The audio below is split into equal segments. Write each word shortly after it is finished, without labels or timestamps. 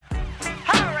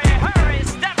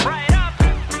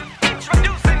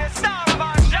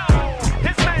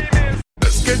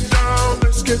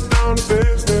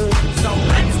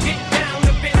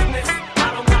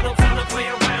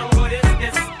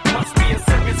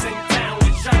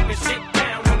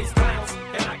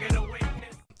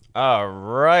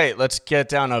let's get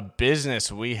down to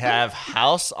business. We have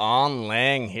House on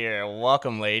Lang here.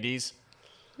 Welcome, ladies.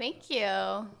 Thank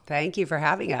you. Thank you for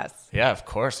having us. Yeah, of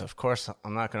course.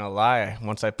 I'm not going to lie.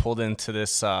 Once I pulled into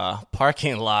this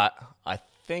parking lot, I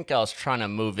think I was trying to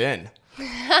move in.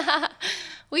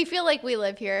 We feel like we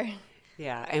live here.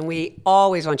 Yeah, and we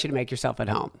always want you to make yourself at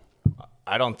home.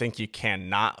 I don't think you can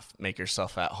not make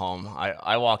yourself at home.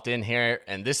 I walked in here,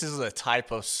 and this is the type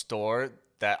of store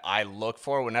that I look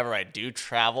for whenever I do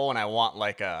travel, and I want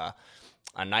like a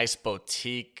nice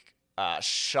boutique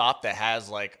shop that has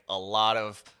like a lot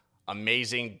of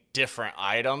amazing different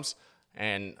items.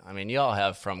 And I mean, you all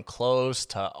have from clothes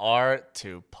to art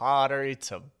to pottery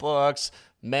to books,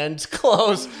 men's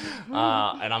clothes,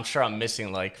 and I'm sure I'm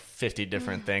missing like 50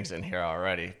 different things in here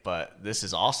already, but this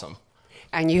is awesome.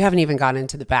 And you haven't even gone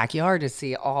into the backyard to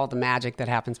see all the magic that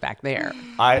happens back there.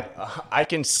 I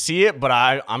can see it, but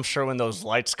I'm sure when those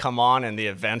lights come on and the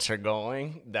events are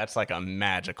going, that's like a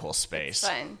magical space. It's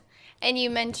fun. And you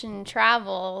mentioned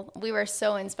travel. We were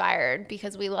so inspired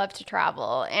because we love to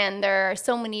travel. And there are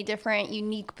so many different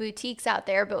unique boutiques out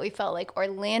there, but we felt like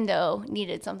Orlando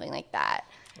needed something like that.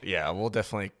 Yeah, we'll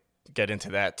definitely get into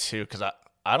that too, because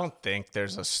I don't think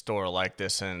there's a store like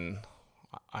this in,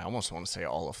 I almost want to say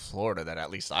all of Florida that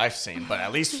at least I've seen, but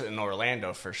at least in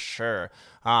Orlando for sure.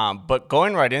 But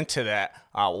going right into that,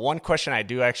 one question I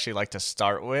do actually like to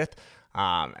start with,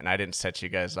 and I didn't set you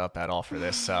guys up at all for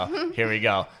this, so here we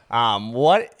go.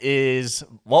 What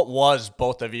was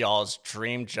both of y'all's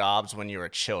dream jobs when you were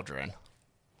children?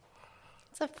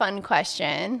 It's a fun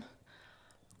question.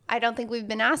 I don't think we've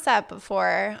been asked that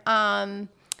before.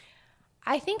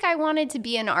 I think I wanted to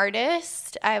be an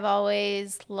artist. I've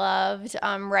always loved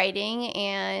writing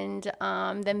and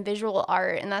then visual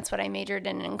art, and that's what I majored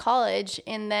in college.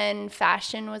 And then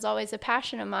fashion was always a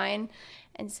passion of mine.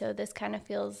 And so this kind of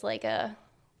feels like a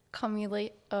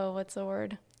what's the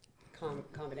word?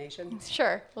 Combination?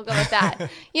 Sure, we'll go with that.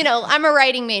 I'm a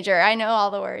writing major. I know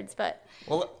all the words, but...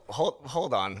 Well,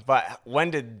 hold on. But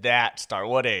when did that start?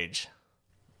 What age?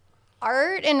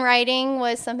 Art and writing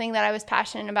was something that I was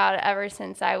passionate about ever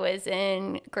since I was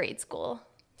in grade school.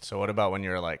 So what about when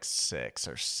you were like 6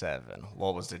 or 7?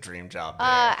 What was the dream job there?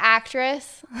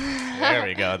 Actress. There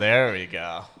we go. There we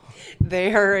go.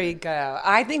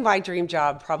 I think my dream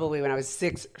job probably when I was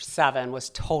 6 or 7 was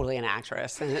totally an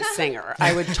actress and a singer.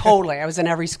 I was in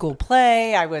every school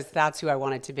play. That's who I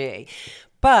wanted to be.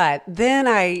 But then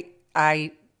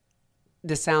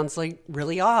this sounds like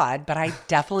really odd, but I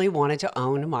definitely wanted to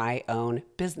own my own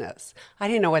business. I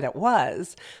didn't know what that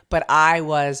was, but I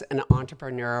was an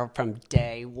entrepreneur from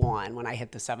day one when I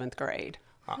hit the 7th grade.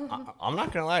 I'm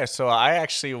not going to lie. So I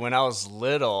actually, when I was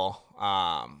little,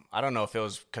 I don't know if it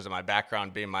was because of my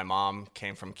background being my mom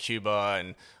came from Cuba,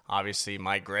 and obviously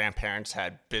my grandparents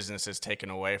had businesses taken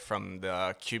away from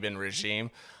the Cuban regime.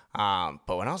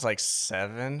 But when I was like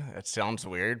 7, it sounds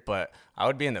weird, but I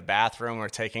would be in the bathroom or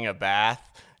taking a bath,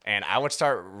 and I would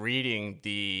start reading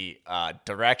the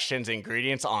directions,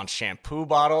 ingredients on shampoo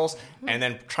bottles, and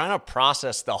then trying to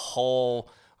process the whole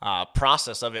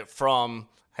process of it from,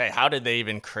 hey, how did they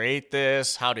even create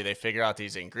this? How do they figure out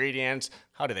these ingredients?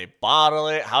 How do they bottle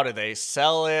it? How do they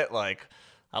sell it? Like,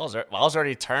 I was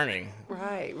already turning.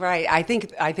 Right. I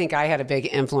think I had a big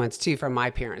influence too from my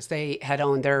parents. They had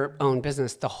owned their own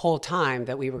business the whole time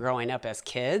that we were growing up as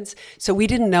kids. So we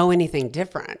didn't know anything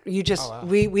different. We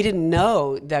didn't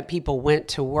know that people went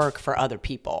to work for other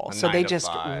people. So they just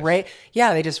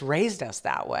they just raised us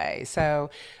that way. So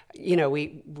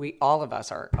we all of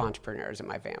us are entrepreneurs in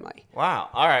my family. Wow.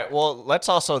 All right. Well, let's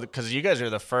also, because you guys are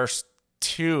the first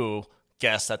 2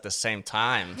 guests at the same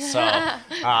time.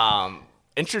 So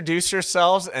introduce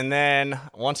yourselves, and then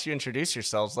once you introduce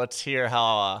yourselves, let's hear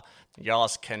how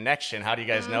y'all's connection. How do you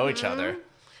guys know each other?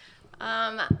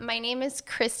 My name is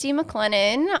Christie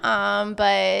McLennan,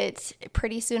 but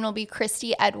pretty soon will be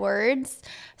Christie Edwards.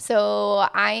 So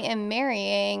I am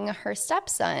marrying her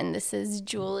stepson. This is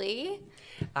Julie.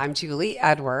 I'm Julie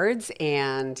Edwards,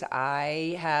 and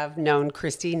I have known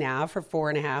Christie now for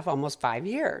 4.5, almost 5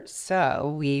 years.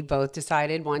 So we both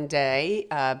decided one day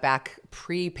back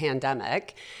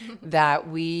pre-pandemic that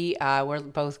we were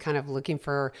both kind of looking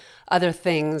for other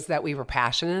things that we were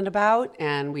passionate about,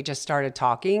 and we just started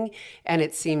talking, and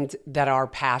it seemed that our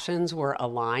passions were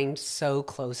aligned so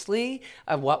closely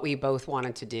of what we both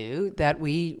wanted to do that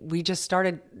we just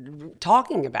started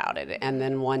talking about it. And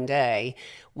then one day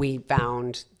we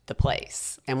found the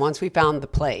place. And once we found the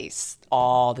place,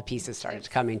 all the pieces started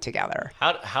coming together.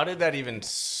 How did that even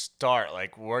start?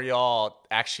 Like, were y'all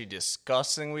actually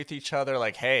discussing with each other,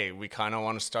 like, hey, we kind of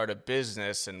want to start a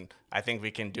business and I think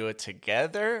we can do it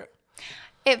together?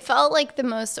 It felt like the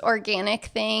most organic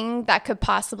thing that could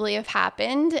possibly have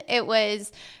happened.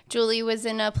 Julie was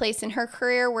in a place in her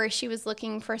career where she was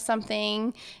looking for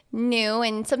something new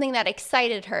and something that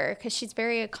excited her because she's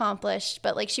very accomplished,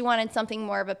 but like she wanted something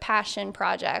more of a passion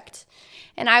project.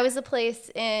 And I was a place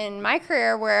in my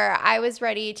career where I was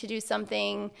ready to do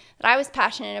something that I was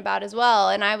passionate about as well.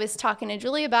 And I was talking to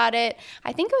Julie about it.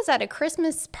 I think it was at a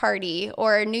Christmas party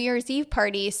or a New Year's Eve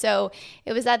party. So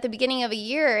it was at the beginning of a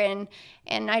year.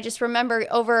 And I just remember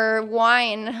over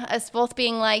wine, us both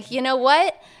being like, you know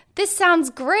what? This sounds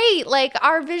great. Like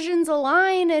our visions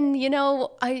align. And,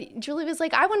 Julie was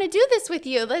like, I want to do this with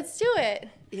you. Let's do it.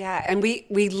 Yeah, and we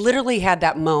literally had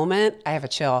that moment. I have a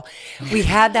chill. We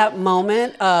had that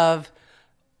moment of,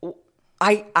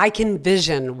 I can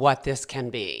vision what this can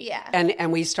be. Yeah.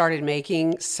 And we started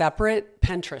making separate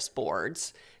Pinterest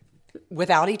boards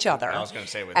without each other. I was going to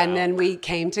say without. And then we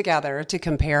came together to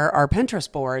compare our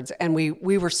Pinterest boards, and we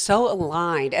were so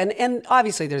aligned. And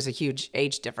obviously there's a huge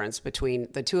age difference between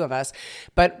the two of us,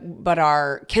 but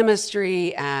our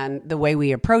chemistry and the way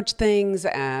we approach things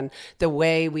and the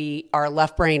way our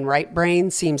left brain, right brain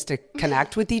seems to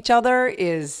connect with each other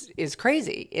is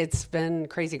crazy. It's been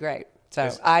crazy great. So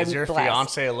is your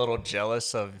fiance a little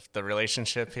jealous of the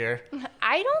relationship here?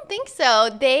 I don't think so.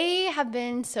 They have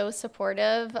been so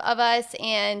supportive of us,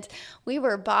 and we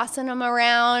were bossing them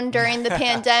around during the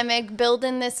pandemic,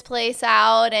 building this place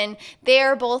out, and they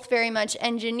are both very much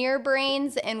engineer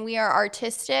brains, and we are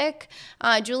artistic.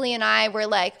 Julie and I were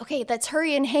like, okay, let's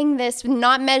hurry and hang this,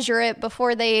 not measure it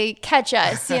before they catch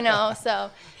us, so.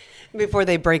 Before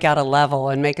they break out a level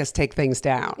and make us take things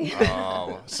down.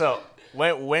 Oh, so...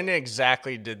 When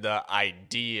exactly did the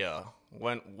idea,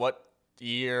 what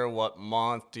year, what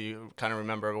month, do you kind of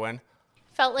remember when?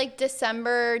 Felt like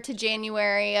December to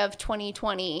January of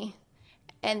 2020.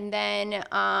 And then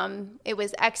it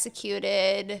was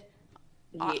executed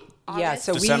Yeah,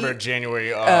 so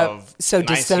January of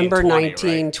December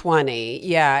 1920, right?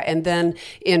 Yeah, and then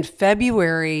in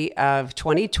February of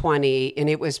 2020, and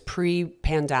it was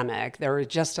pre-pandemic, there was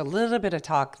just a little bit of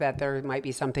talk that there might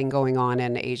be something going on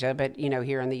in Asia, but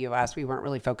here in the U.S. we weren't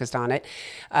really focused on it.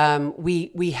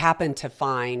 We happened to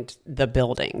find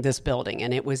this building,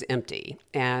 and it was empty,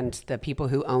 and the people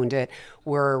who owned it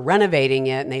were renovating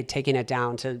it, and they'd taken it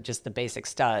down to just the basic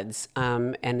studs,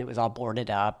 and it was all boarded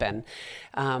up, and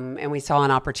we saw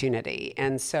an opportunity.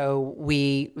 And so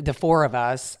the four of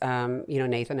us,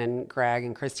 Nathan and Greg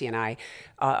and Christie and I,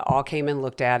 all came and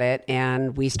looked at it,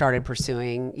 and we started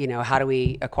pursuing, how do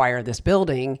we acquire this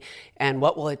building, and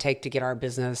what will it take to get our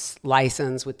business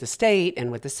licensed with the state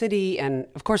and with the city? And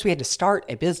of course, we had to start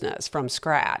a business from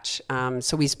scratch.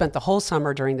 So we spent the whole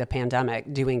summer during the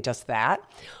pandemic doing just that,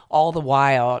 all the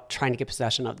while trying to get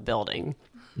possession of the building.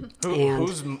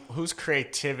 Whose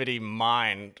creativity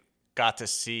mind got to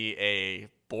see a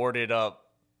boarded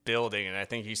up building? And I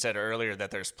think you said earlier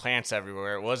that there's plants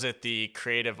everywhere. Was it the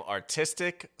creative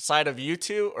artistic side of you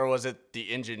two, or was it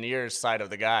the engineers side of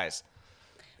the guys?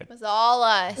 It was all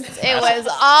us. It was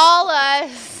all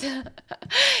us.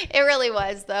 It really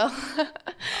was, though.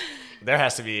 There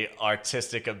has to be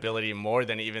artistic ability more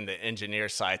than even the engineer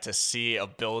side to see a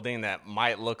building that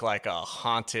might look like a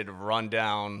haunted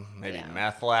rundown, maybe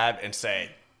meth lab, and say,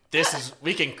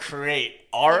 we can create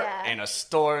art in a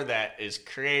store that is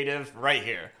creative right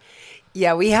here.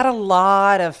 Yeah, we had a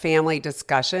lot of family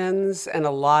discussions and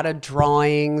a lot of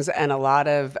drawings and a lot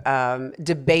of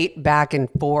debate back and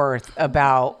forth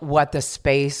about what the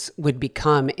space would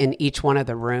become in each one of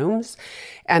the rooms.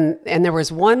 And there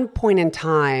was one point in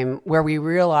time where we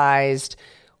realized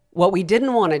what we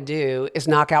didn't want to do is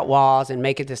knock out walls and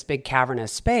make it this big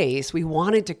cavernous space. We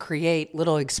wanted to create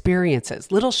little experiences,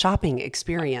 little shopping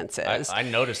experiences. I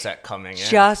noticed that coming in.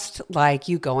 Just like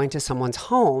you go into someone's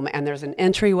home and there's an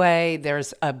entryway,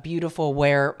 there's a beautiful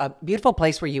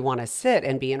place where you want to sit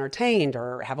and be entertained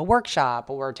or have a workshop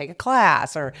or take a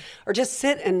class or just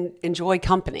sit and enjoy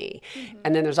company. Mm-hmm.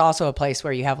 And then there's also a place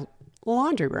where you have a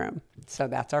laundry room. So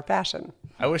that's our passion.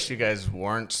 I wish you guys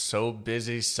weren't so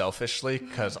busy selfishly,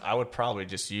 because I would probably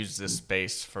just use this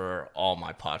space for all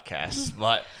my podcasts.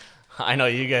 But I know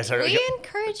you guys are. We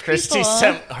encourage Christie people.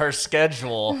 sent her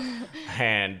schedule,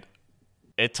 and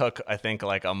it took, I think,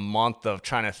 like a month of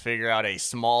trying to figure out a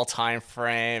small time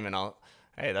frame,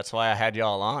 Hey, that's why I had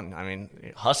y'all on. I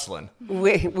mean, hustling.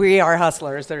 We are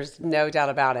hustlers. There's no doubt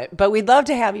about it. But we'd love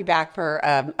to have you back for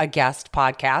a guest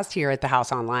podcast here at the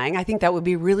House on Lang. I think that would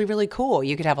be really, really cool.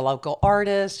 You could have a local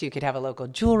artist, you could have a local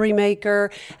jewelry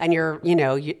maker, and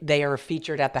they are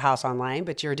featured at the House on Lang,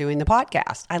 but you're doing the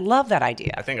podcast. I love that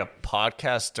idea. I think a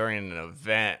podcast during an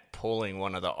event, pulling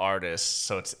one of the artists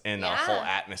so it's in a whole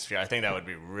atmosphere. I think that would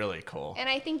be really cool. And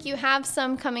I think you have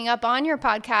some coming up on your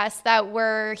podcast that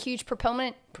we're huge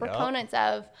proponents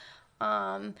of.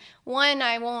 One,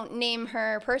 I won't name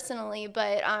her personally,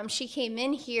 but she came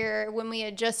in here when we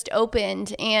had just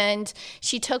opened, and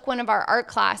she took one of our art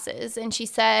classes, and she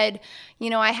said,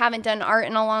 I haven't done art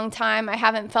in a long time. I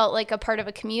haven't felt like a part of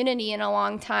a community in a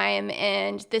long time,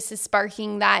 and this is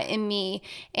sparking that in me.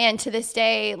 And to this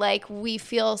day, like, we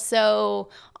feel so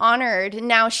honored.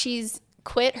 Now she's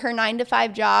quit her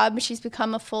 9-to-5 job. She's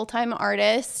become a full-time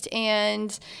artist,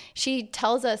 and she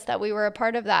tells us that we were a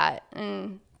part of that.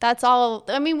 And that's all.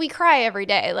 I mean, we cry every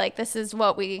day. Like, this is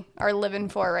what we are living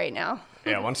for right now.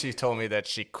 Yeah, once you told me that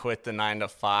she quit the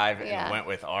 9-to-5 and went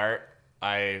with art,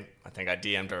 I think I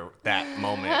DM'd her that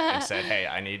moment and said, hey,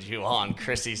 I need you on.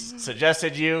 Christie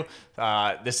suggested you.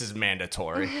 This is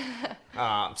mandatory.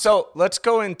 So let's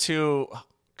go into,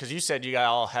 because you said you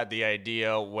all had the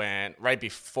idea right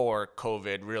before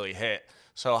COVID really hit.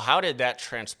 So how did that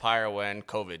transpire when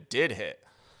COVID did hit?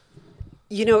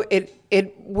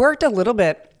 It worked a little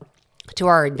bit to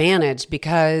our advantage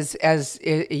because, as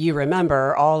you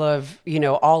remember, all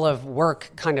of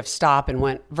work kind of stopped and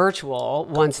went virtual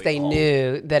once they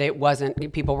knew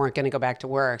that people weren't going to go back to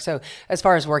work. So as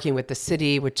far as working with the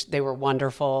city, which they were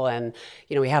wonderful, and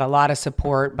we had a lot of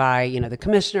support by the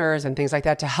commissioners and things like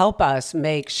that to help us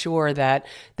make sure that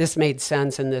this made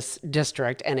sense in this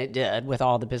district, and it did, with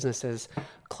all the businesses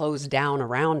closed down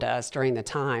around us during the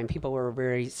time. People were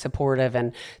very supportive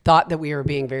and thought that we were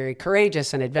being very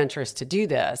courageous and adventurous to do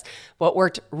this. What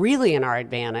worked really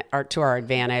to our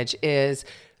advantage is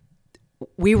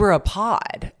we were a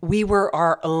pod. We were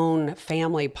our own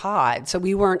family pod. So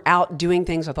we weren't out doing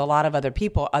things with a lot of other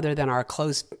people other than our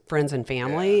close friends and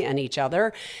family and each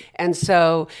other. And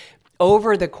so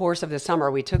over the course of the summer,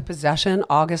 we took possession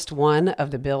August 1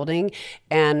 of the building.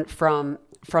 And from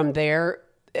there,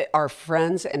 our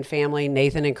friends and family,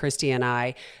 Nathan and Christie and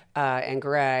I, and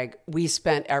Greg, we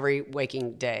spent every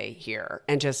waking day here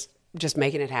and just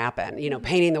making it happen,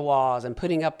 painting the walls and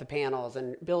putting up the panels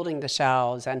and building the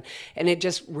shelves. And it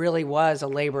just really was a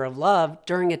labor of love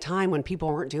during a time when people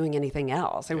weren't doing anything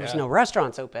else. There was no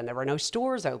restaurants open. There were no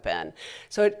stores open.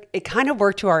 So it kind of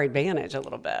worked to our advantage a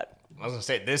little bit. I was going to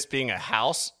say, this being a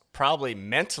house probably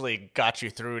mentally got you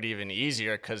through it even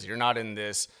easier because you're not in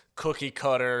this cookie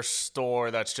cutter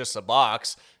store that's just a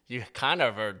box. You kind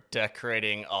of are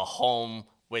decorating a home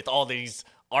with all these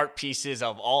art pieces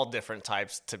of all different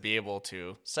types to be able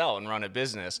to sell and run a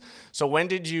business. So when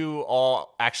did you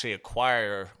all actually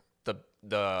acquire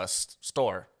the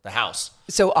store, the house?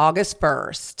 So August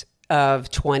 1st of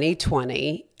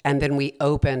 2020, and then we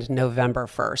opened November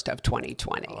 1st of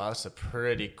 2020. Well, that's a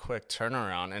pretty quick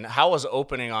turnaround. And how was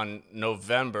opening on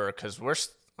November? Because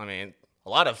a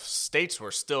lot of states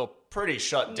were still pretty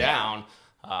shut down.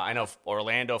 I know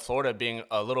Orlando, Florida being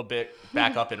a little bit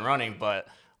back up and running, but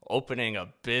opening a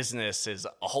business is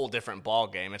a whole different ball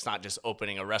game. It's not just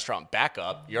opening a restaurant back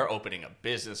up. You're opening a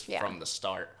business from the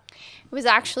start. It was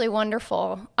actually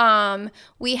wonderful.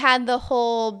 We had the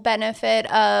whole benefit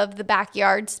of the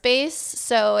backyard space.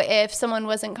 So if someone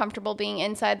wasn't comfortable being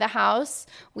inside the house,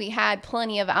 we had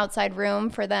plenty of outside room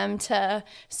for them to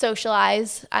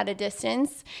socialize at a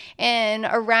distance. And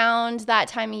around that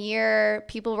time of year,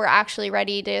 people were actually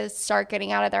ready to start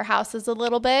getting out of their houses a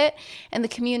little bit. And the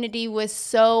community was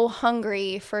so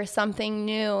hungry for something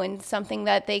new and something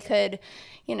that they could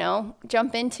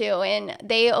jump into. And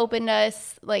they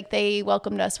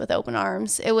welcomed us with open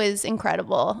arms. It was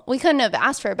incredible. We couldn't have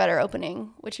asked for a better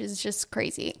opening, which is just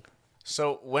crazy.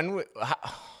 So let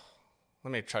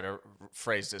me try to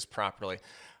phrase this properly.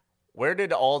 Where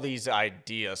did all these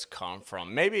ideas come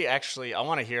from? Maybe actually, I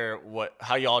want to hear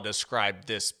how y'all describe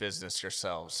this business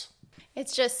yourselves.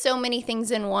 It's just so many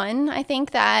things in one. I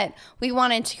think that we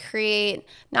wanted to create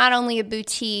not only a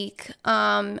boutique,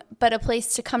 but a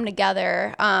place to come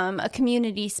together, a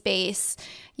community space.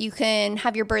 You can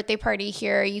have your birthday party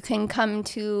here. You can come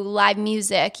to live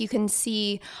music. You can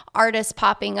see artists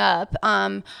popping up.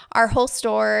 Our whole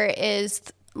store is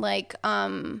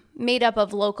made up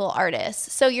of local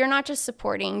artists. So you're not just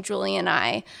supporting Julie and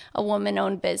I, a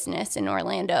woman-owned business in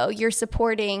Orlando. You're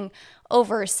supporting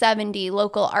over 70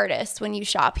 local artists when you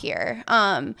shop here.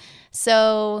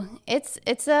 So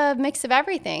it's a mix of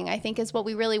everything, I think, is what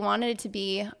we really wanted it to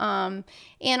be. And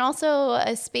also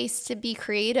a space to be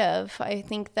creative. I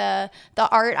think the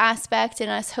art aspect and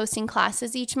us hosting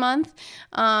classes each month,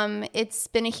 it's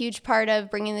been a huge part of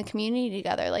bringing the community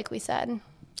together, like we said.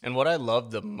 And what I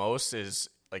love the most is,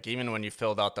 like, even when you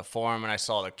filled out the form and I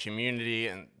saw the community,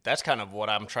 and that's kind of what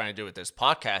I'm trying to do with this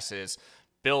podcast is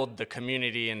build the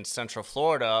community in Central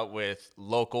Florida with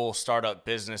local startup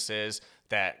businesses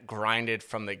that grinded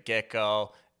from the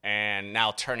get-go and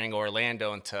now turning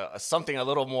Orlando into something a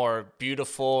little more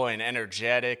beautiful and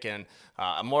energetic and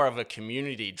more of a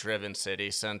community-driven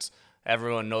city, since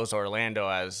everyone knows Orlando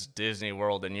as Disney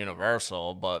World and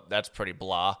Universal, but that's pretty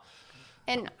blah.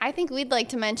 And I think we'd like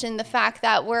to mention the fact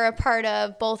that we're a part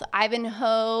of both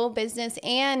Ivanhoe Business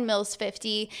and Mills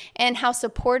 50 and how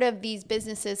supportive these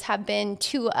businesses have been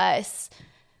to us.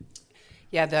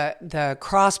 Yeah, the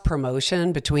cross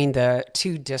promotion between the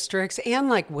two districts and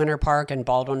like Winter Park and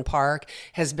Baldwin Park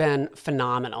has been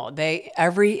phenomenal.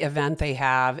 Every event they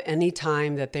have,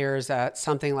 anytime that there's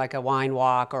something like a wine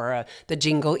walk or the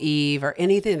Jingle Eve or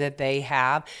anything that they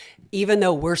have, even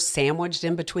though we're sandwiched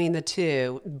in between the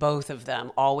two, both of them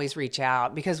always reach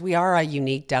out because we are a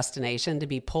unique destination to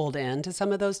be pulled into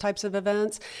some of those types of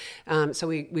events. So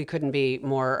we couldn't be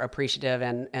more appreciative,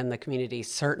 and the community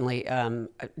certainly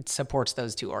supports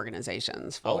those two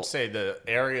organizations. I would say the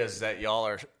areas that y'all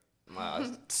are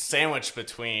sandwiched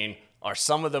between are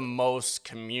some of the most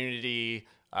community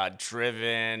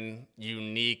driven,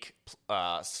 unique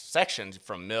sections,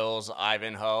 from Mills,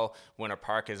 Ivanhoe, Winter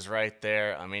Park is right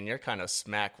there. I mean, you're kind of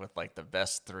smack with like the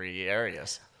best three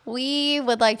areas. We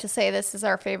would like to say this is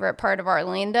our favorite part of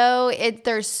Orlando.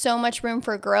 There's so much room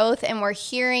for growth, and we're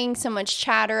hearing so much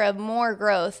chatter of more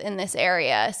growth in this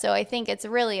area. So I think it's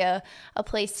really a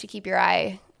place to keep your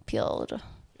eye peeled.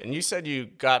 And you said you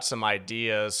got some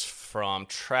ideas from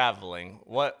traveling.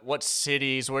 What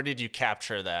cities, where did you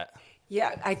capture that?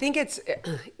 Yeah, I think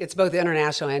it's both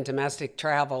international and domestic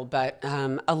travel, but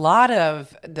a lot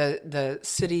of the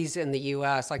cities in the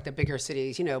U.S., like the bigger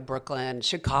cities, Brooklyn,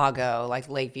 Chicago, like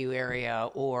Lakeview area,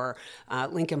 or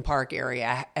Lincoln Park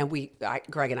area, and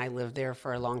Greg and I lived there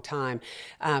for a long time,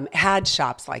 had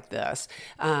shops like this.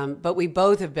 But we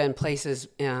both have been places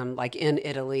like in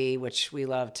Italy, which we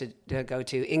love to go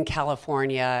to, in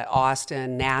California,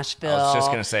 Austin, Nashville. I was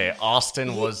just going to say,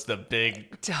 Austin was the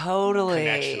big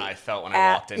connection I felt when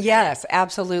I walked in. Yes,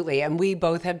 absolutely. And we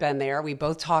both had been there. We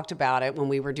both talked about it when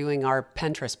we were doing our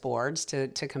Pinterest boards to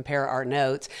compare our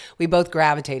notes. We both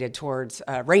gravitated towards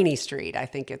Rainey Street, I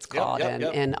think it's called,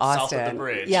 in Austin. South of the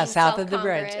bridge. Yeah, south of the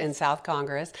bridge in South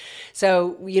Congress.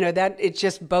 So, that it's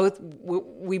just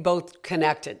we both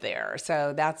connected there.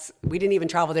 So we didn't even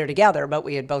travel there together, but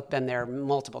we had both been there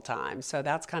multiple times. So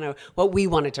that's kind of what we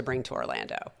wanted to bring to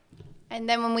Orlando. And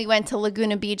then when we went to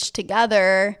Laguna Beach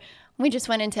together, we just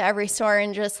went into every store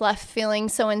and just left feeling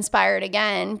so inspired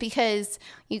again, because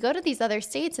you go to these other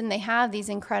states and they have these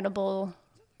incredible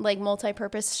like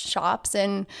multi-purpose shops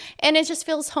and it just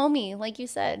feels homey, like you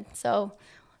said. So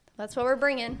that's what we're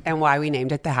bringing. And why we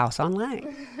named it the House on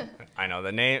Lang. I know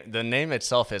the name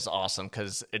itself is awesome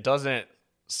because it doesn't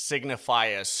signify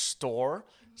a store,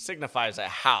 it signifies a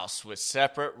house with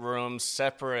separate rooms,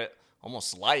 separate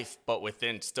almost life, but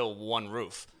within still one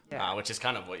roof. Yeah. Which is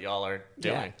kind of what y'all are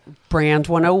doing. Yeah. Brand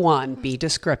 101, be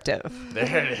descriptive.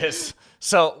 There it is.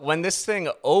 So when this thing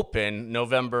opened,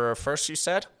 November 1st, you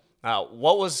said,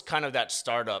 what was kind of that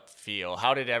startup feel?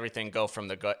 How did everything go from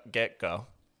the get-go?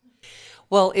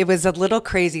 Well, it was a little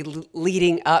crazy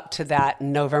leading up to that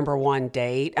November 1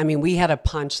 date. I mean, we had a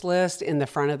punch list in the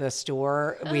front of the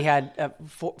store. We had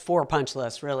four punch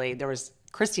lists, really. There was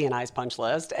Christie and I's punch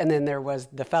list, and then there was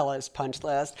the fellas' punch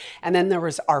list, and then there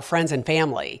was our friends and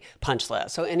family punch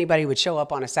list. So anybody would show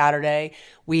up on a Saturday.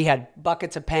 We had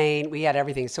buckets of paint. We had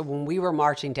everything. So when we were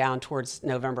marching down towards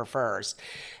November 1st,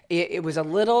 it was a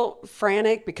little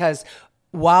frantic because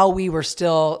while we were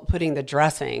still putting the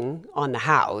dressing on the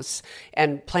house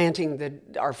and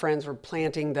our friends were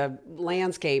planting the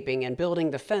landscaping and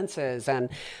building the fences and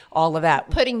all of that.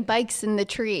 Putting bikes in the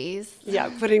trees.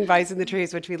 Yeah, putting bikes in the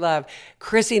trees, which we love.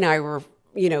 Chrissy and I were,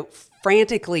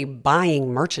 frantically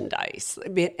buying merchandise,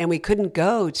 and we couldn't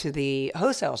go to the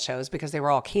wholesale shows because they were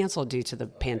all canceled due to the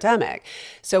pandemic.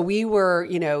 So we were,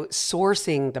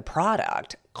 sourcing the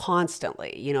product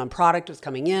constantly, and product was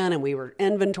coming in and we were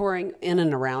inventorying in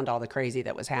and around all the crazy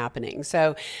that was happening.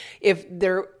 So if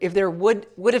there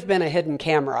would have been a hidden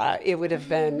camera, it would have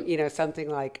been, something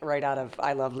like right out of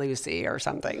I Love Lucy or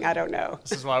something. I don't know.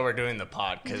 This is why we're doing the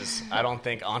pod, because I don't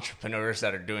think entrepreneurs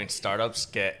that are doing startups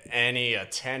get any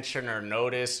attention or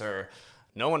notice, or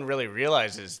no one really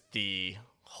realizes the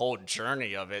whole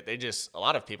journey of it. A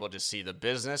lot of people just see the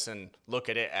business and look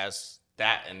at it as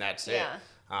that, and that's it.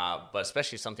 But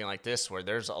especially something like this where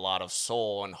there's a lot of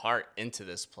soul and heart into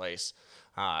this place.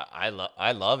 I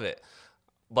love it.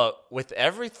 But with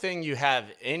everything you have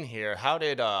in here, how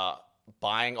did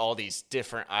buying all these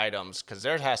different items, because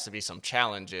there has to be some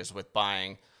challenges with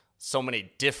buying so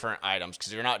many different items,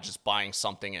 because you're not just buying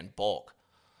something in bulk.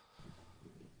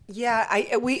 Yeah,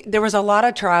 there was a lot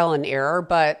of trial and error,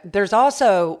 but there's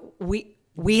also,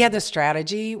 we had the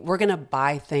strategy, we're going to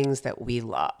buy things that we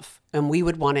love and we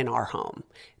would want in our home,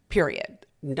 period.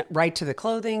 Right to the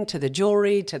clothing, to the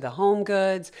jewelry, to the home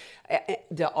goods,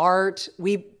 the art.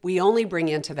 We only bring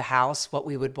into the house what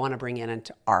we would want to bring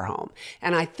into our home.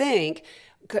 And I think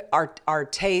our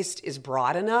taste is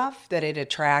broad enough that it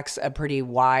attracts a pretty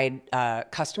wide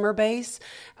customer base.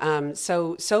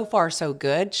 So far, so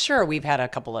good. Sure, we've had a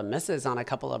couple of misses on a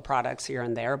couple of products here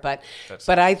and there, but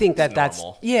I think that's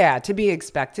to be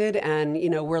expected. And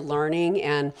we're learning,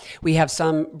 and we have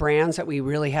some brands that we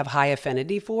really have high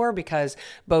affinity for because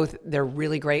both they're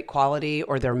really great quality,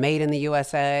 or they're made in the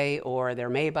USA, or they're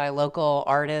made by local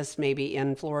artists, maybe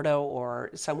in Florida or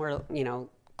somewhere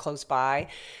close by.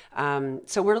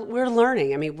 So we're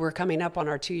learning. I mean, we're coming up on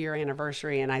our 2-year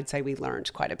anniversary, and I'd say we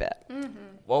learned quite a bit. Mm-hmm.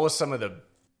 What was some of the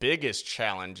biggest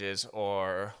challenges,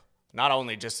 or not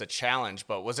only just a challenge,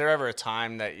 but was there ever a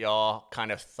time that y'all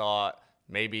kind of thought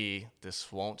maybe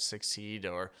this won't succeed,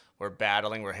 or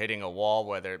we're hitting a wall,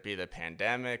 whether it be the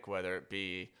pandemic, whether it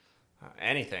be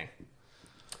anything?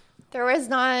 There was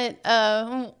not,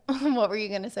 what were you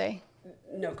going to say?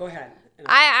 No, go ahead.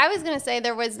 I was going to say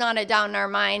there was not a doubt in our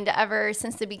mind ever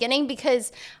since the beginning,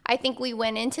 because I think we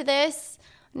went into this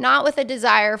not with a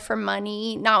desire for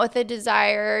money, not with a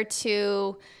desire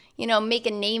to, make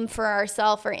a name for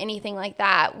ourselves or anything like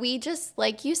that. We just,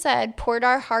 like you said, poured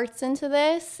our hearts into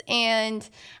this, and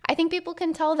I think people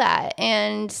can tell that.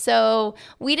 And so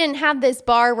we didn't have this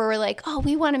bar where we're like, oh,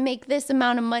 we want to make this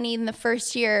amount of money in the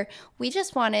first year. We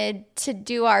just wanted to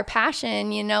do our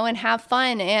passion, and have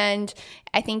fun. And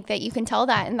I think that you can tell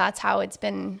that, and that's how it's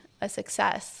been a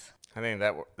success. I think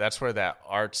that's where that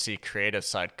artsy creative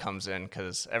side comes in,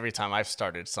 because every time I've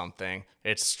started something,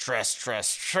 it's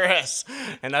stress.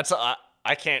 And that's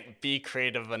I can't be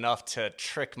creative enough to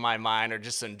trick my mind or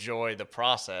just enjoy the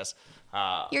process.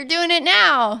 You're doing it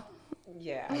now.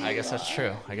 Yeah. I guess that's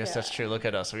true. That's true. Look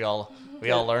at us. We all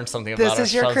learn something about ourselves. This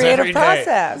is your creative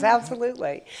process.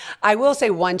 Absolutely. I will say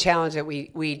one challenge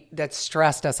that that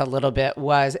stressed us a little bit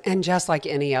was, and just like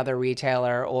any other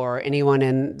retailer or anyone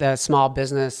in the small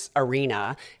business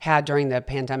arena had during the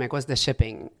pandemic, was the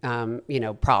shipping,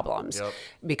 problems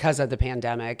because of the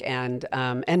pandemic, and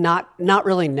not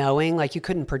really knowing, like you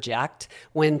couldn't project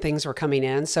when things were coming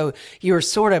in. So you were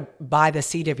sort of by the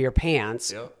seat of your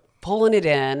pants. Pulling it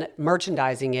in,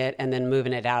 merchandising it, and then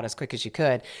moving it out as quick as you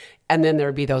could. And then there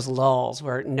would be those lulls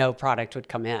where no product would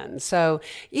come in. So,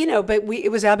 but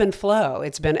it was ebb and flow.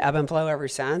 It's been ebb and flow ever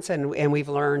since. And we've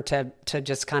learned to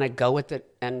just kind of go with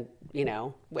it. And,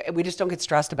 we just don't get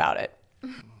stressed about it.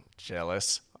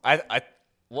 Jealous.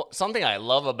 Something I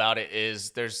love about it is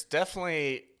there's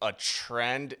definitely a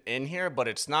trend in here, but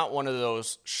it's not one of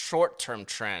those short-term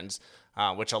trends,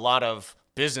 which a lot of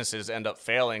businesses end up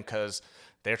failing because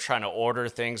they're trying to order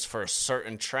things for a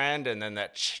certain trend, and then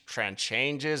that trend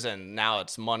changes, and now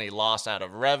it's money lost out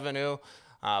of revenue.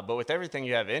 But with everything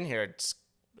you have in here,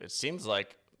 it seems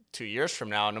like 2 years from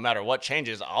now, no matter what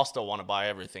changes, I'll still want to buy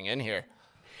everything in here.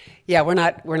 Yeah,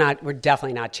 we're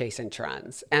definitely not chasing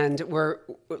trends. And we're,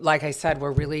 like I said,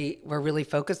 we're really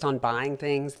focused on buying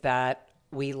things that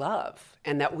we love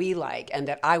and that we like and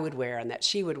that I would wear and that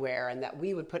she would wear and that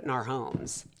we would put in our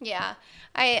homes. Yeah,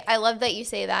 I love that you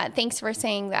say that. Thanks for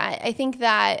saying that. I think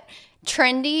that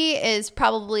trendy is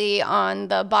probably on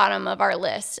the bottom of our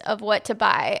list of what to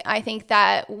buy. I think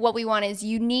that what we want is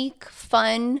unique,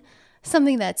 fun,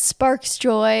 something that sparks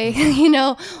joy,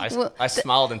 I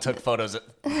smiled and took photos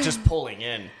just pulling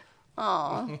in.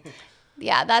 Oh,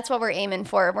 yeah, that's what we're aiming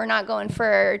for. We're not going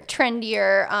for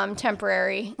trendier,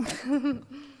 temporary.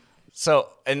 So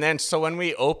when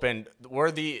we opened,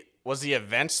 was the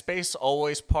event space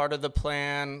always part of the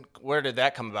plan? Where did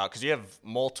that come about? Because you have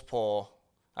multiple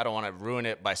I don't want to ruin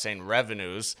it by saying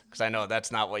revenues, because I know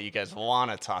that's not what you guys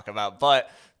want to talk about, but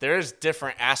there's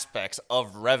different aspects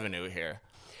of revenue here.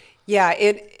 Yeah,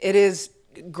 it is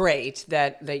great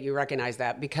that you recognize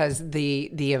that, because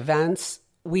the events,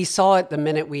 we saw it the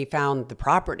minute we found the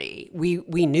property.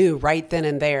 We knew right then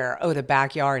and there, oh, the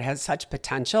backyard has such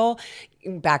potential.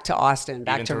 Back to Austin,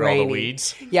 back even to through Rainy. all the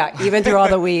weeds. Yeah, even through all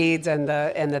the weeds and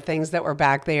the things that were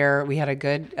back there, we had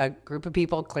a group of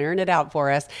people clearing it out for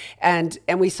us, and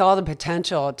we saw the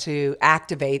potential to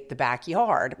activate the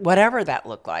backyard, whatever that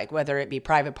looked like, whether it be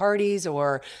private parties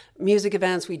or music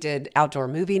events. We did outdoor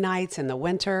movie nights in the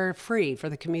winter, free for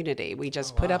the community. We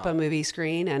just put up a movie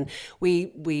screen, and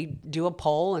we do a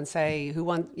poll and say who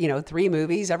won, 3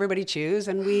 movies. Everybody choose,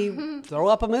 and we throw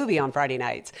up a movie on Friday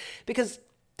nights, because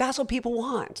that's what people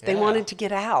want. They wanted to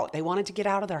get out. They wanted to get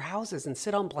out of their houses and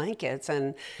sit on blankets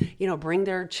and, bring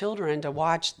their children to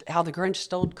watch How the Grinch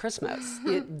Stole Christmas.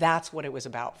 That's what it was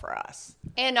about for us.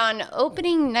 And on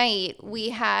opening night, we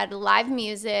had live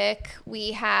music.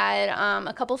 We had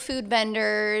a couple food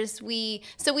vendors.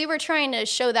 So we were trying to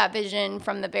show that vision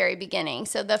from the very beginning.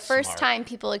 So the first time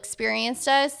people experienced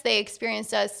us, they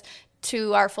experienced us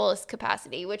to our fullest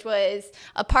capacity, which was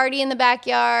a party in the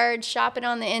backyard, shopping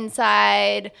on the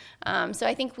inside. So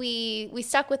I think we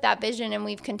stuck with that vision, and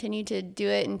we've continued to do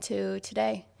it into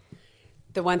today.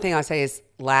 The one thing I'll say is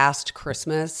last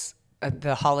Christmas,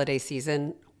 the holiday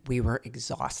season, we were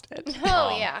exhausted.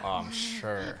 Oh, yeah. I'm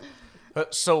sure.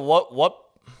 So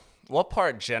what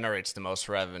part generates the most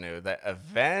revenue? The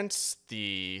events,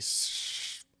 the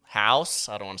house?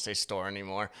 I don't want to say store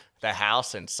anymore. The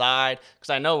house inside,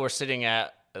 because I know we're sitting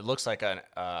at, it looks like I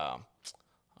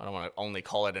don't want to only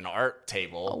call it an art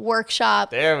table. A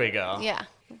workshop. There we go. Yeah.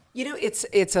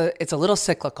 It's a little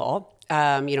cyclical,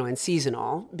 and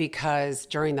seasonal, because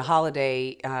during the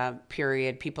holiday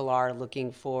period, people are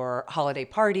looking for holiday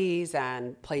parties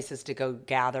and places to go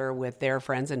gather with their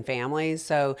friends and families.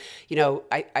 So,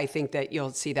 I think that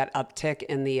you'll see that uptick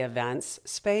in the events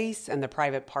space and the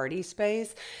private party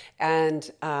space. And,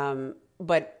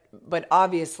 but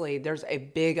obviously there's a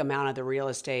big amount of the real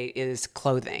estate is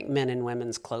clothing, men and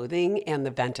women's clothing, and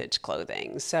the vintage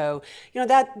clothing. So,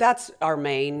 that's our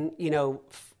main,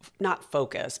 not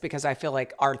focus, because I feel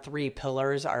like our 3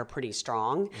 pillars are pretty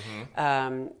strong.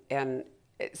 And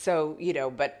so,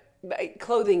 but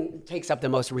clothing takes up the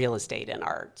most real estate in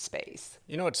our space.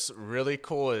 What's really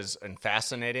cool and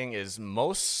fascinating is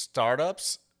most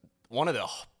startups, one of the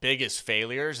biggest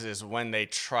failures is when they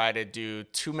try to do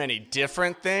too many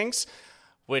different things,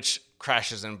 which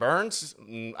crashes and burns,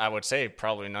 I would say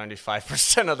probably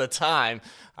 95% of the time.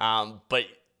 But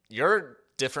your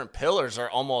different pillars are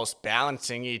almost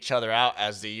balancing each other out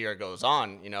as the year goes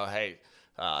on.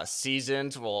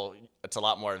 Seasons, it's a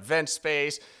lot more event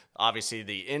space. Obviously,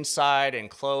 the inside and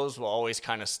clothes will always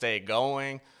kind of stay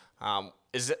going.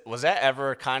 Was that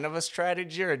ever kind of a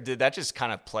strategy, or did that just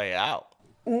kind of play out?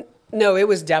 No, it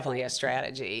was definitely a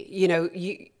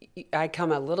strategy. I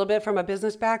come a little bit from a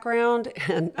business background,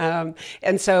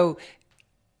 and so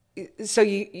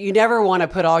you never want to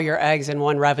put all your eggs in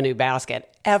one revenue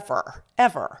basket, ever.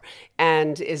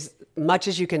 And as much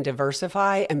as you can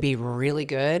diversify and be really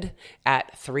good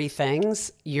at 3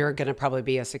 things, you're going to probably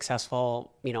be a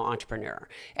successful, entrepreneur.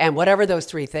 And whatever those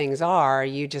 3 things are,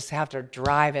 you just have to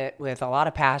drive it with a lot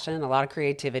of passion, a lot of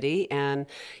creativity, and,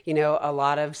 a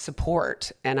lot of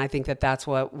support. And I think that that's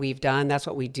what we've done. That's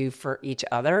what we do for each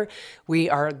other.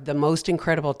 We are the most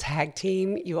incredible tag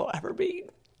team you will ever meet.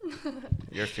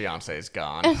 Your fiance is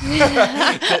gone.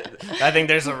 I think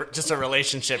there's just a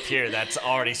relationship here that's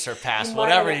already surpassed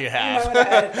whatever you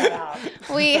have.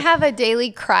 We have a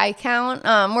daily cry count.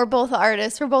 We're both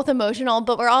artists. We're both emotional,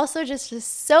 but we're also just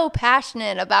so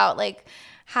passionate about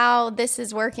how this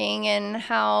is working, and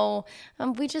how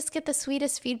we just get the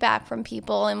sweetest feedback from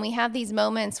people. And we have these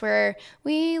moments where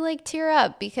we tear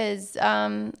up, because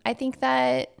I think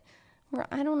that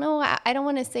I don't know. I don't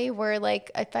want to say we're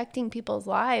affecting people's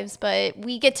lives, but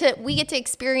we get to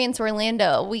experience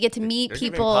Orlando. We get to meet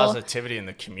people. Giving positivity in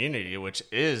the community, which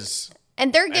is,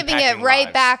 and they're giving it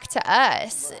right back to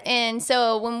us. Right. And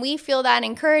so when we feel that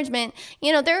encouragement,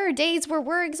 there are days where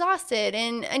we're exhausted,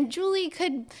 and Julie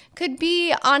could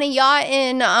be on a yacht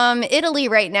in Italy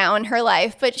right now in her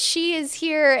life, but she is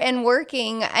here and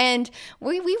working, and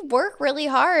we work really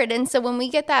hard. And so when we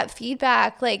get that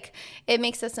feedback, it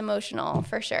makes us emotional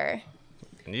for sure.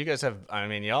 And you guys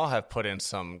y'all have put in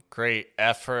some great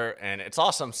effort, and it's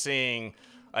awesome seeing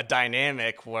a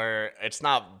dynamic where it's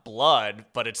not blood,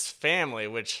 but it's family,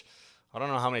 which I don't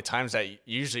know how many times that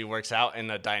usually works out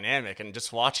in a dynamic. And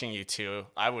just watching you two,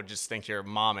 I would just think you're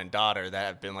mom and daughter that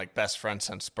have been best friends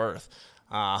since birth.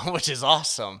 which is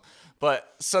awesome.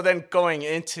 But so then going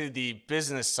into the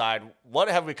business side, what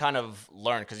have we kind of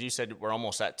learned? Because you said we're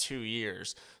almost at 2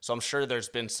 years. So I'm sure there's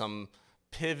been some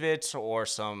pivots or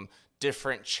some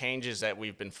different changes that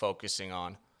we've been focusing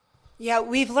on. Yeah,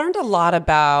 we've learned a lot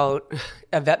about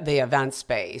the event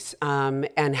space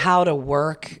and how to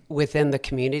work within the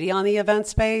community on the event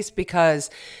space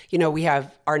because, we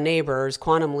have our neighbors,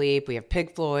 Quantum Leap, we have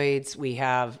Pig Floyd's, we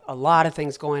have a lot of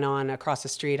things going on across the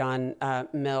street on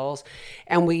Mills.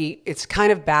 And it's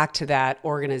kind of back to that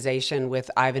organization with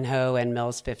Ivanhoe and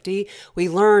Mills 50. We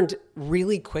learned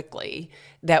really quickly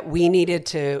that we needed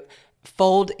to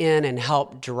fold in and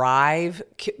help drive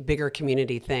bigger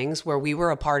community things where we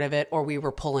were a part of it or we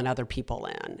were pulling other people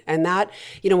in. And that,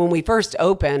 when we first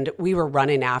opened, we were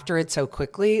running after it so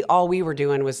quickly. All we were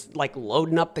doing was like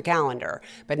loading up the calendar.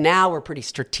 But now we're pretty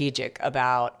strategic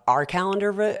about our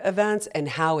calendar events and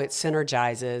how it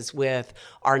synergizes with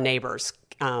our neighbors'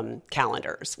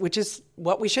 calendars, which is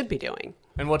what we should be doing.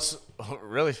 And what's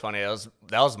really funny, that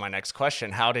was my next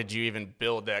question. How did you even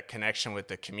build that connection with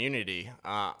the community?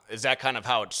 Is that kind of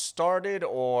how it started,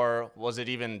 or was it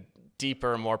even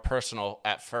deeper, more personal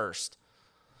at first?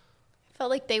 I felt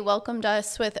like they welcomed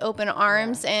us with open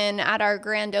arms, and at our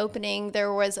grand opening,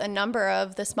 there was a number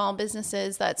of the small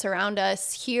businesses that surround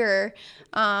us here,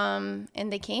 and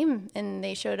they came and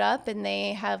they showed up, and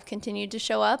they have continued to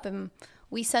show up, and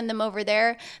we send them over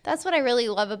there. That's what I really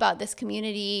love about this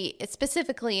community,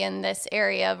 specifically in this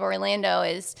area of Orlando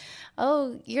is,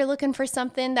 you're looking for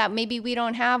something that maybe we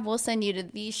don't have. We'll send you to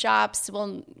these shops.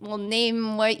 We'll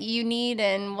name what you need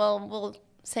and we'll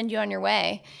send you on your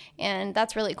way. And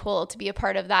that's really cool to be a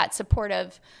part of that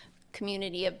supportive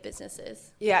community of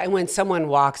businesses. Yeah, and when someone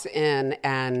walks in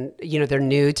and, they're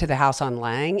new to the house on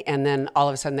Lang, and then all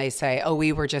of a sudden they say,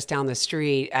 we were just down the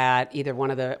street at either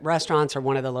one of the restaurants or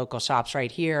one of the local shops right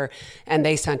here, and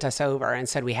they sent us over and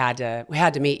said we had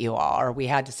to meet you all, or we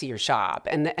had to see your shop.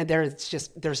 And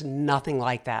there's nothing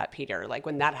like that, Peter. Like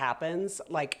when that happens,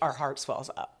 like our heart swells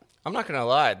up. I'm not going to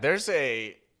lie.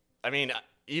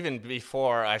 Even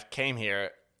before I came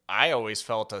here, I always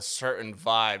felt a certain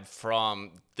vibe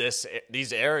from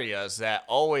these areas that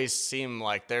always seem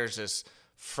like there's this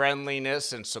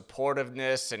friendliness and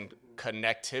supportiveness and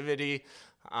connectivity.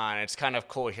 And it's kind of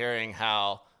cool hearing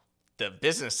how the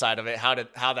business side of it, how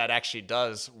that actually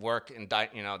does work and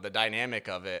the dynamic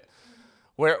of it.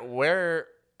 Where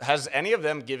has any of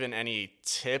them given any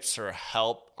tips or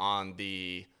help on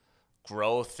the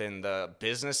growth in the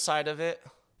business side of it?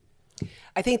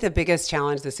 I think the biggest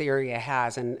challenge this area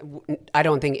has, and I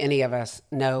don't think any of us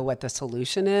know what the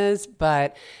solution is,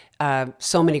 but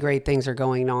so many great things are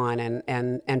going on,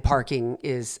 and parking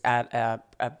is at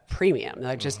a premium.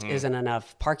 There just isn't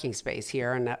enough parking space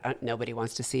here, and nobody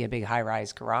wants to see a big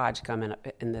high-rise garage coming up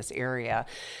in this area.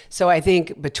 So I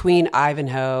think between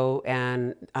Ivanhoe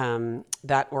and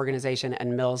that organization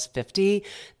and Mills 50,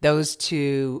 those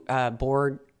two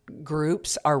board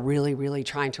groups are really, really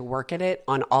trying to work at it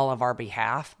on all of our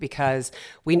behalf, because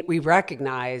we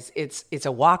recognize it's a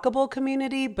walkable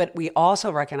community, but we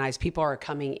also recognize people are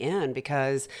coming in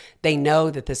because they know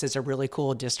that this is a really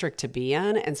cool district to be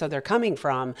in. And so they're coming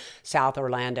from South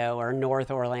Orlando or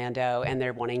North Orlando, and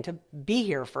they're wanting to be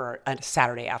here for a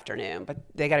Saturday afternoon, but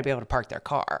they got to be able to park their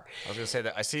car. I was going to say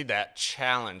that I see that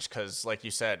challenge because, like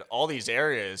you said, all these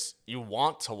areas you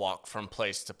want to walk from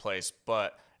place to place,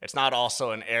 but it's not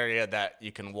also an area that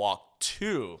you can walk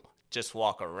to, just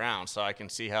walk around. So I can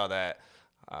see how that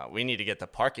we need to get the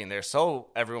parking there so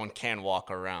everyone can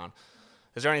walk around.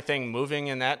 Is there anything moving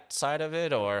in that side of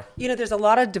it, or? There's a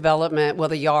lot of development. Well,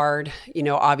 the yard,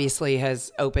 obviously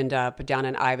has opened up down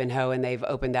in Ivanhoe, and they've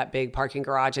opened that big parking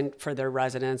garage for their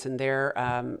residents and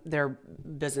their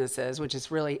businesses, which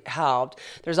has really helped.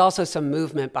 There's also some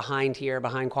movement behind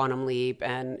Quantum Leap,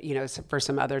 and for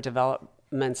some other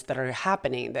developments that are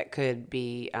happening that could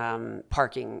be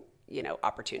parking,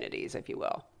 opportunities, if you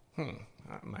will.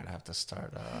 I might have to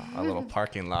start a little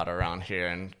parking lot around here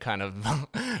and kind of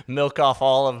milk off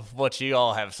all of what you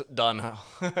all have done.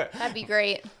 That'd be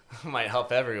great. Might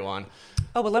help everyone.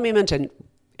 Oh, well, let me mention,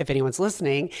 if anyone's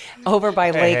listening, over by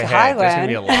Lake Highland. There's going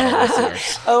to be a lot of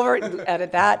listeners.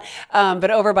 Edit that. But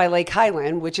over by Lake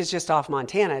Highland, which is just off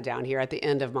Montana down here at the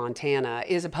end of Montana,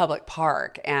 is a public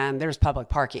park, and there's public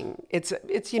parking. It's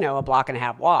a block and a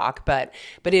half walk, but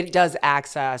it does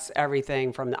access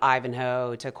everything from the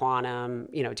Ivanhoe to Quantum,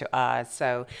 to us.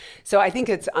 So I think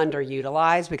it's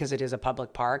underutilized because it is a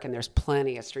public park and there's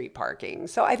plenty of street parking.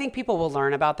 So I think people will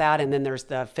learn about that, and then there's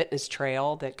the fitness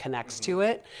trail that connects to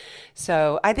it.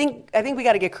 So I I think we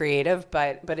got to get creative,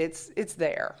 but it's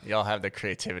there. Y'all have the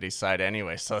creativity side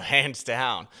anyway, so hands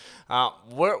down.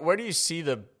 Where do you see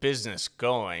the business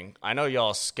going? I know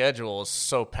y'all's schedule is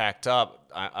so packed up.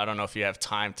 I don't know if you have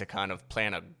time to kind of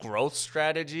plan a growth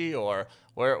strategy, or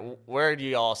where do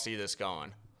y'all see this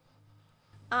going?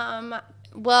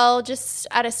 Well, just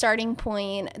at a starting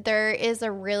point, there is a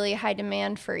really high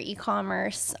demand for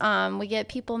e-commerce. We get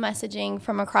people messaging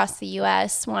from across the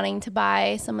U.S. wanting to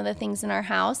buy some of the things in our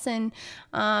house. And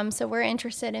so we're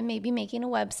interested in maybe making a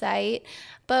website.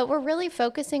 But we're really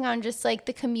focusing on just like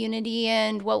the community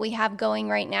and what we have going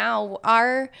right now.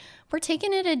 We're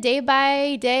taking it a day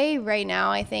by day right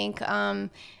now, I think.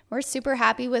 We're super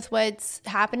happy with what's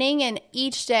happening, and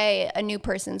each day a new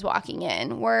person's walking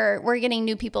in. We're getting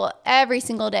new people every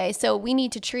single day, so we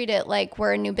need to treat it like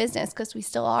we're a new business because we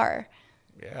still are.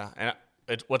 Yeah,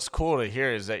 and what's cool to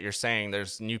hear is that you're saying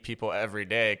there's new people every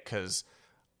day, because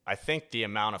I think the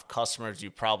amount of customers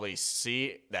you probably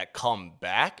see that come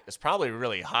back is probably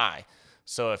really high.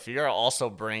 So if you're also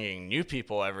bringing new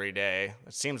people every day,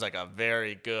 it seems like a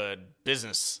very good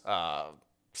business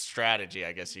strategy,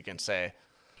 I guess you can say.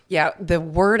 Yeah, the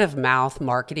word of mouth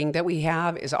marketing that we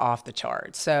have is off the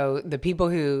charts. So the people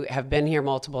who have been here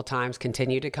multiple times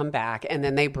continue to come back, and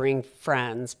then they bring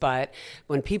friends. But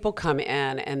when people come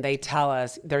in and they tell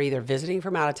us they're either visiting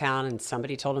from out of town and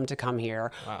somebody told them to come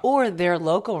here, or they're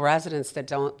local residents that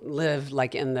don't live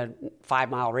like in the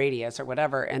 5-mile radius or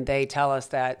whatever, and they tell us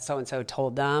that so-and-so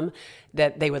told them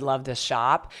that they would love this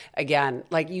shop. Again,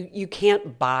 like you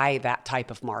can't buy that type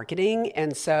of marketing.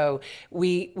 And so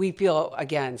we feel,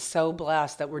 again, so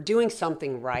blessed that we're doing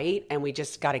something right, and we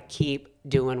just got to keep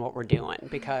doing what we're doing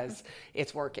because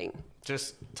it's working.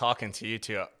 Just talking to you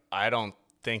two, I don't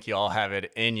think y'all have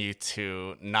it in you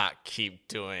to not keep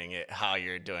doing it how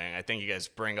you're doing. I think you guys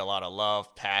bring a lot of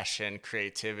love, passion,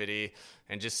 creativity,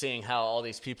 and just seeing how all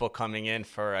these people coming in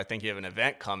for, I think you have an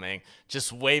event coming,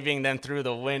 just waving them through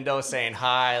the window, saying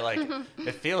hi, like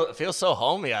it feels so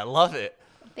homey. I love it.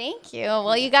 Thank you.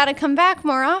 Well, you got to come back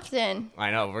more often.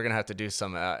 I know. We're going to have to do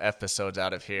some episodes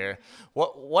out of here.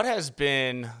 What has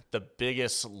been the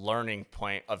biggest learning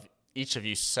point of each of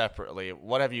you separately?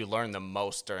 What have you learned the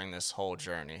most during this whole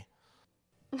journey?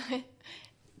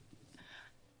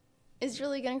 Is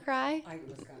Julie going to cry? I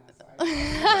was kind of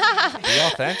sorry. Be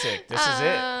authentic. This is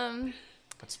it.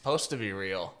 It's supposed to be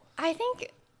real.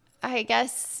 I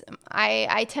guess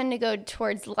I tend to go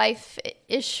towards life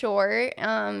is short.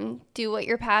 Do what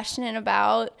you're passionate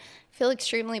about. Feel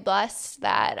extremely blessed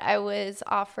that I was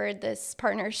offered this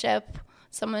partnership,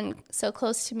 someone so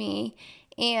close to me,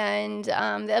 and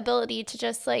the ability to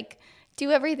just like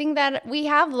do everything that we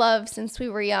have loved since we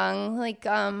were young, like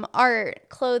art,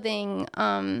 clothing,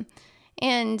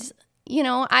 and you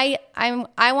know, I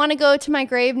want to go to my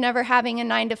grave never having a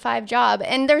 9-to-5 job.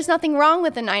 And there's nothing wrong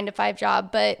with a 9-to-5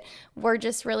 job, but we're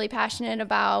just really passionate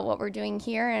about what we're doing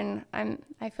here, and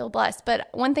I feel blessed. But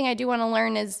one thing I do want to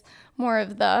learn is more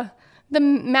of the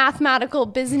mathematical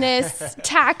business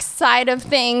tax side of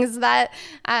things that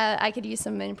I could use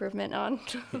some improvement on.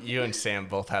 You and Sam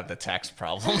both have the tax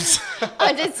problems.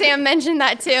 Did Sam mention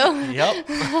that too?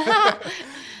 Yep.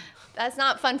 That's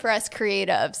not fun for us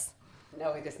creatives.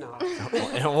 No, it is not.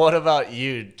 And what about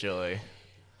you, Julie?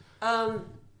 You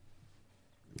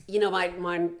know,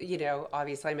 mine, you know,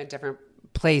 obviously I'm in a different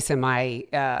place in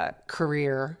my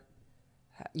career.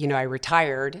 You know, I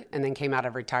retired and then came out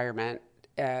of retirement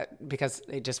because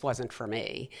it just wasn't for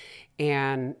me.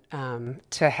 And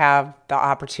to have the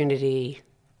opportunity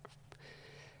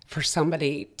for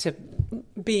somebody to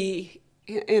be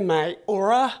in my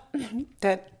aura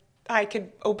that I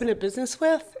could open a business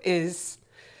with is...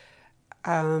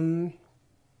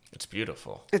 it's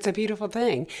beautiful. It's a beautiful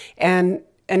thing. And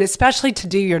especially to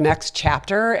do your next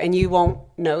chapter, and you won't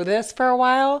know this for a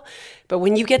while, but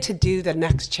when you get to do the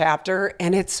next chapter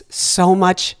and it's so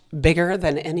much bigger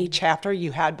than any chapter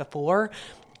you had before,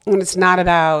 and it's not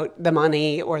about the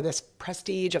money or this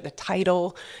prestige or the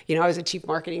title. You know, I was a chief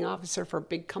marketing officer for a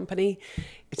big company.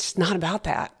 It's just not about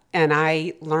that. And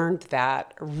I learned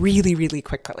that really, really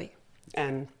quickly.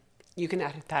 And you can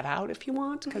edit that out if you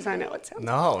want, because I know it sounds...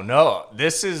 No.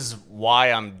 This is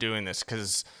why I'm doing this,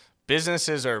 because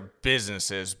businesses are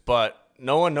businesses, but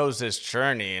no one knows this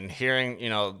journey, and hearing, you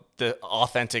know, the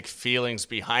authentic feelings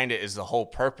behind it is the whole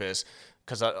purpose,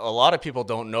 because a lot of people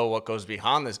don't know what goes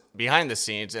behind the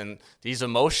scenes, and these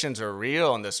emotions are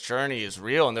real, and this journey is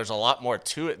real, and there's a lot more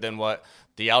to it than what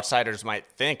the outsiders might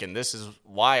think. And this is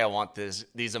why I want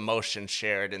these emotions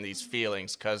shared and these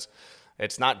feelings, because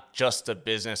it's not just a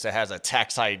business that has a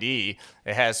tax ID.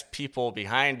 It has people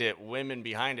behind it, women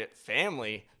behind it,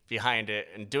 family behind it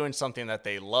and doing something that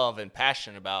they love and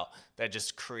passionate about that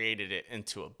just created it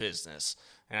into a business.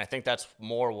 And I think that's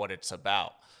more what it's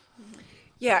about.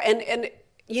 Yeah. And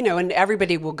and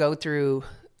everybody will go through,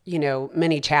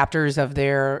 many chapters of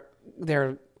their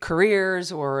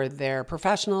careers or their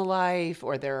professional life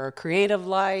or their creative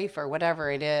life or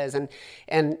whatever it is.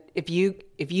 And if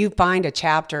you find a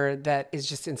chapter that is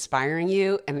just inspiring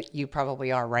you, and you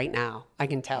probably are right now, I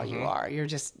can tell you are,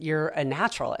 you're a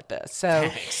natural at this. So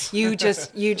Thanks. you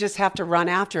just have to run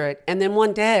after it. And then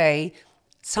one day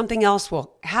something else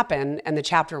will happen and the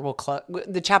chapter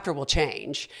will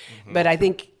change. But I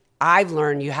think I've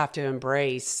learned you have to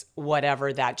embrace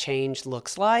whatever that change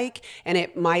looks like, and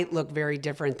it might look very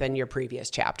different than your previous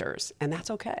chapters, and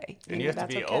that's okay. And you have to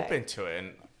be open to it.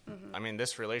 And I mean,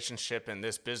 this relationship and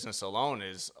this business alone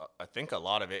is, I think a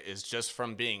lot of it is just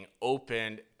from being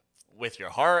open with your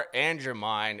heart and your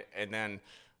mind, and then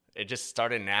it just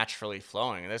started naturally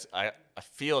flowing. And I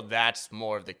feel that's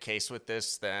more of the case with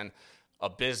this than a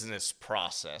business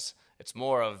process. It's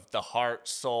more of the heart,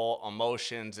 soul,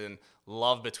 emotions, and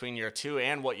love between your two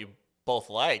and what you both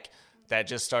like that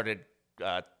just started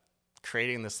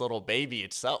creating this little baby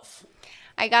itself.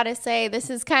 I gotta say, this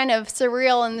is kind of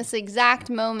surreal in this exact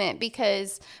moment,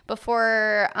 because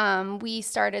before we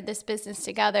started this business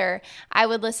together, I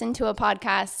would listen to a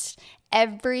podcast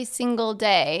every single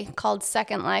day called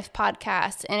Second Life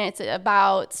Podcast, and it's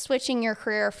about switching your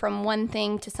career from one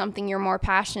thing to something you're more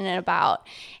passionate about.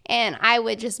 And I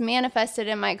would just manifest it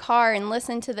in my car and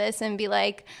listen to this and be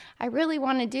like, I really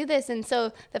want to do this. And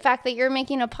so the fact that you're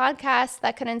making a podcast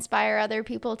that could inspire other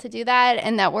people to do that,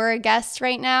 and that we're a guest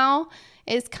right now,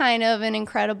 is kind of an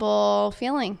incredible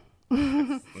feeling.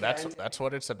 That's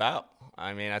what it's about.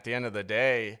 I mean, at the end of the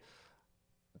day,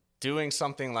 doing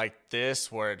something like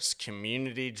this where it's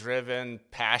community driven,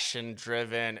 passion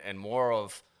driven, and more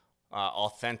of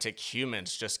authentic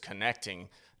humans just connecting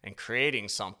and creating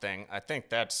something, I think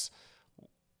that's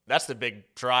the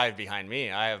big drive behind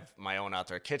me. I have my own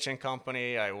outdoor kitchen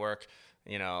company. I work,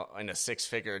 in a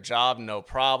 6-figure job, no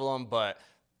problem. But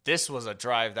this was a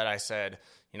drive that I said,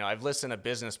 I've listened to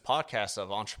business podcasts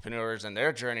of entrepreneurs and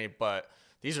their journey, but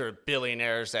these are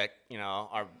billionaires that,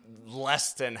 are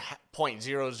less than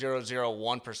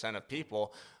 0.0001% of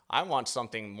people. I want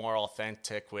something more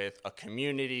authentic with a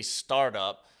community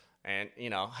startup and,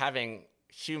 having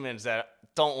humans that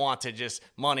don't want to just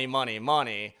money, money,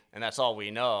 money, and that's all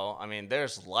we know. I mean,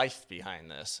 there's life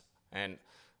behind this, and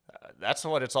that's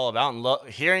what it's all about.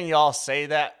 And hearing y'all say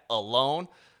that alone,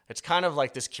 it's kind of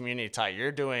like this community tie.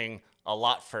 You're doing a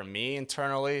lot for me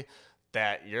internally,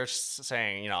 that you're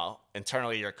saying,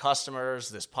 internally, your customers,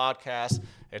 this podcast,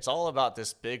 it's all about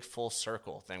this big full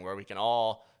circle thing where we can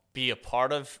all be a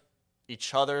part of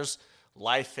each other's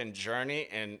life and journey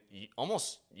and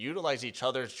almost utilize each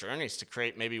other's journeys to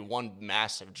create maybe one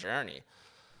massive journey.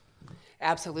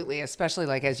 Absolutely, especially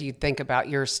like as you think about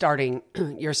you're starting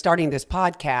this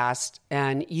podcast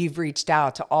and you've reached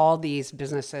out to all these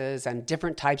businesses and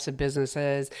different types of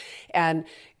businesses, and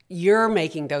you're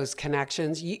making those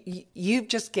connections. You've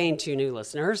just gained 2 new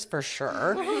listeners for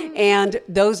sure. And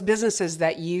those businesses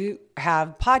that you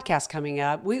have podcasts coming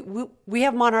up, we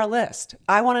have them on our list.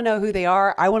 I want to know who they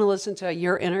are. I want to listen to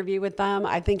your interview with them.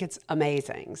 I think it's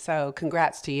amazing. So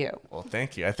congrats to you. Well,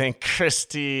 thank you. I think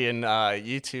Christie and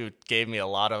you two gave me a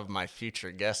lot of my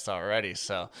future guests already.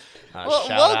 So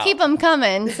we'll keep them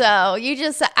coming. So you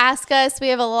just ask us. We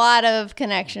have a lot of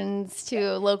connections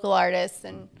to local artists.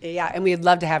 And we'd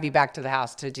love to have you back to the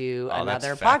house to do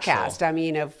another factual. podcast. I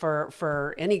mean,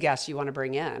 for any guest you want to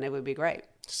bring in, it would be great.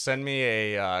 Send me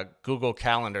a Google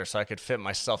Calendar so I could fit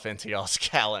myself into y'all's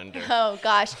calendar. Oh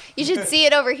gosh, you should see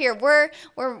it over here. We're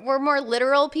more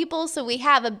literal people, so we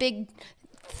have a big,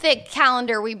 thick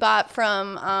calendar we bought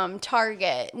from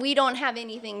Target. We don't have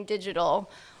anything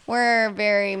digital. We're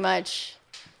very much.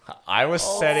 I was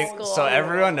so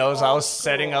everyone knows I was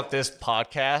setting up this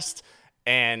podcast,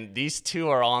 and these two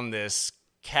are on this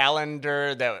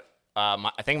calendar that.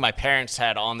 I think my parents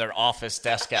had on their office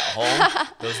desk at home,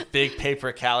 those big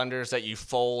paper calendars that you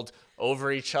fold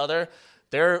over each other.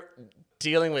 They're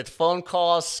dealing with phone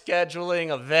calls,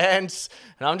 scheduling events,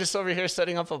 and I'm just over here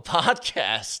setting up a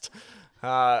podcast.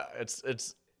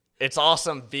 It's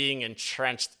awesome being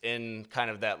entrenched in kind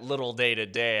of that little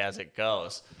day-to-day as it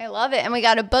goes. I love it. And we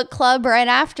got a book club right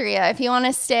after you. If you want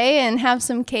to stay and have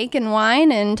some cake and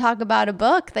wine and talk about a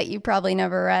book that you probably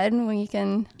never read, we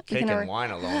can... Cake and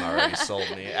wine alone already sold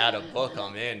me. Add a book,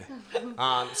 I'm in.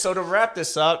 So to wrap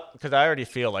this up, because I already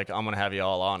feel like I'm going to have you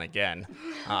all on again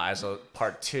as a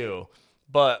part 2.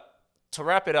 But to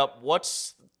wrap it up,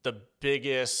 what's the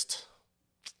biggest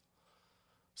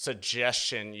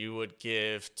suggestion you would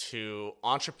give to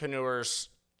entrepreneurs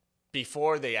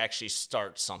before they actually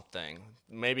start something,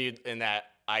 maybe in that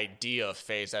idea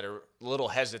phase that are a little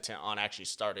hesitant on actually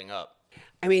starting up?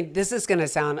 I mean, this is going to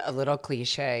sound a little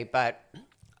cliche, but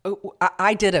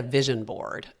I did a vision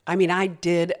board. I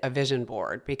did a vision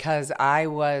board because I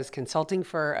was consulting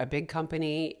for a big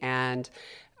company, and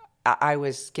I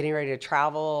was getting ready to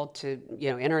travel to,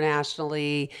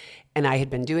 internationally, and I had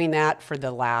been doing that for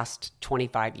the last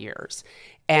 25 years.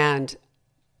 And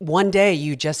one day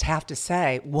you just have to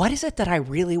say, what is it that I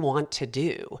really want to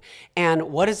do?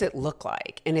 And what does it look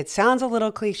like? And it sounds a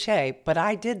little cliche, but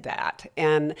I did that.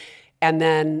 And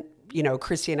then,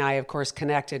 Christie and I, of course,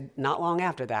 connected not long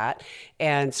after that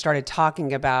and started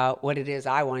talking about what it is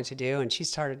I wanted to do. And she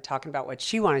started talking about what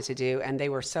she wanted to do. And they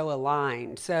were so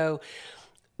aligned. So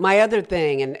my other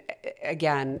thing, and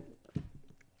again,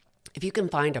 if you can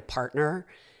find a partner,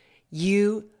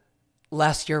 you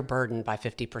less your burden by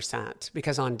 50%,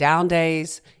 because on down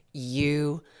days,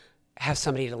 you have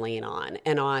somebody to lean on.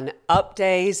 And on up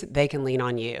days, they can lean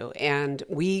on you. And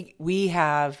we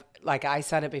have, like I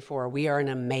said it before, we are an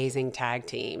amazing tag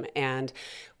team. And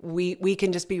we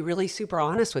can just be really super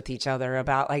honest with each other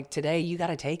about, like, today you got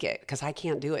to take it because I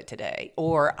can't do it today.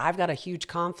 Or I've got a huge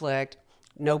conflict.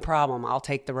 No problem. I'll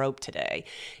take the rope today.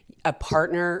 A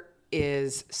partner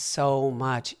is so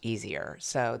much easier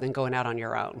than going out on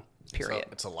your own. Period.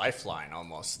 It's a lifeline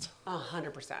almost.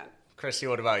 100%. Christie,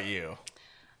 what about you?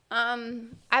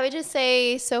 I would just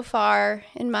say so far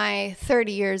in my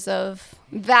 30 years of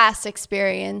vast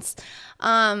experience,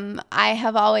 I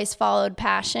have always followed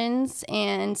passions,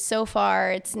 and so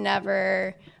far it's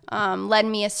never led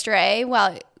me astray.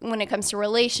 Well, when it comes to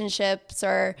relationships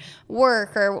or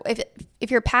work, or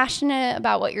if you're passionate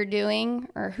about what you're doing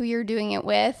or who you're doing it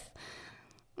with,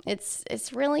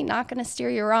 it's really not going to steer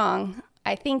you wrong.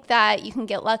 I think that you can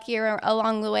get luckier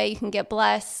along the way. You can get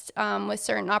blessed with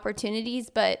certain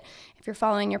opportunities, but if you're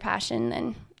following your passion,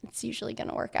 then it's usually going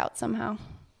to work out somehow.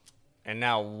 And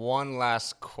now one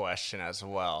last question as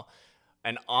well.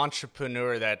 An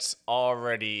entrepreneur that's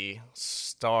already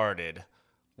started,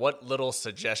 what little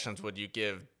suggestions would you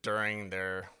give during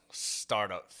their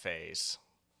startup phase?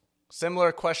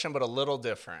 Similar question, but a little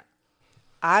different.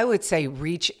 I would say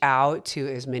reach out to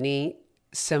as many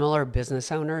similar business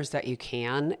owners that you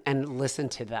can and listen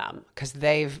to them, because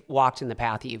they've walked in the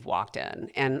path that you've walked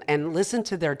in, and listen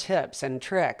to their tips and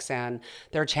tricks and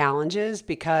their challenges,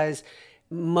 because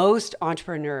most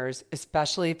entrepreneurs,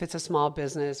 especially if it's a small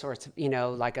business or it's,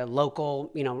 like a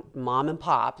local, mom and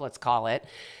pop, let's call it,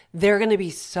 they're going to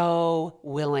be so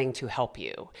willing to help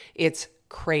you. It's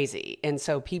crazy. And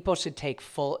so people should take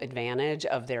full advantage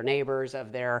of their neighbors,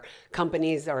 of their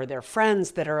companies, or their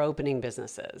friends that are opening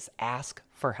businesses. Ask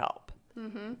for help.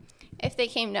 Mm-hmm. If they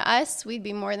came to us, we'd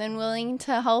be more than willing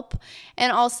to help.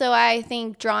 And also, I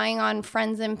think drawing on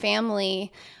friends and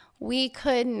family, we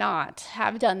could not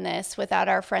have done this without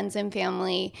our friends and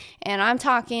family. And I'm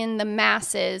talking the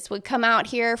masses would come out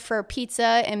here for pizza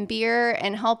and beer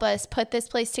and help us put this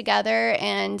place together.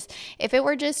 And if it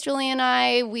were just Julie and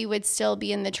I, we would still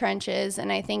be in the trenches.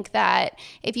 And I think that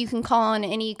if you can call on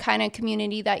any kind of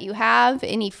community that you have,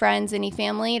 any friends, any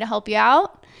family to help you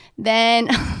out, then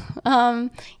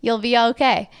you'll be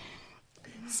okay.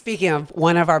 Speaking of,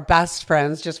 one of our best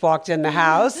friends just walked in the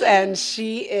house, and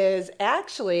she is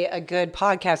actually a good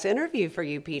podcast interview for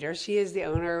you, Peter. She is the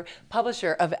owner,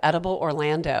 publisher of Edible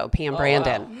Orlando, Pam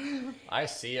Brandon. Wow. I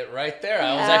see it right there.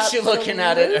 I was actually looking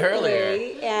at it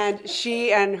earlier. And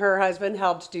she and her husband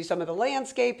helped do some of the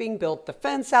landscaping, built the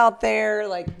fence out there.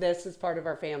 Like, this is part of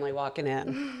our family walking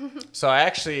in. So I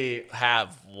actually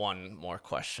have one more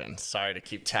question. Sorry to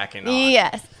keep tacking on.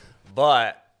 Yes.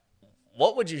 But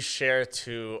what would you share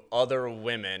to other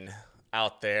women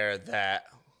out there that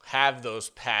have those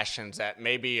passions that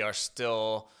maybe are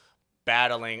still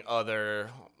battling other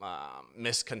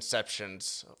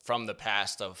misconceptions from the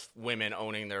past of women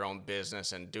owning their own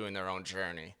business and doing their own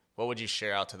journey? What would you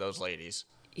share out to those ladies?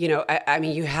 I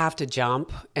mean, you have to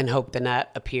jump and hope the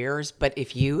net appears. But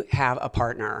if you have a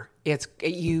partner, it's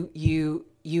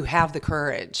you have the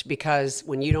courage, because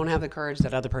when you don't have the courage,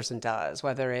 that other person does,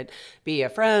 whether it be a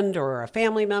friend or a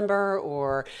family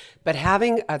member, but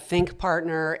having a think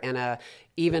partner and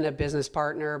even a business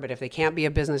partner. But if they can't be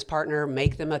a business partner,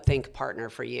 make them a think partner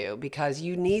for you, because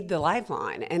you need the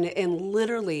lifeline. And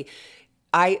literally,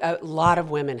 A lot of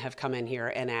women have come in here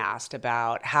and asked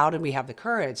about how did we have the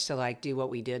courage to like do what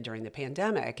we did during the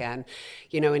pandemic. And,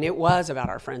 and it was about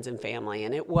our friends and family.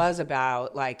 And it was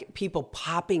about like people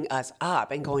popping us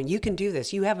up and going, you can do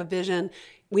this. You have a vision.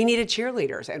 We needed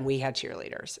cheerleaders, and we had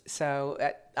cheerleaders. So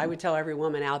I would tell every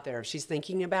woman out there, if she's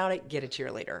thinking about it, get a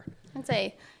cheerleader. I'd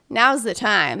say now's the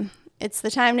time. It's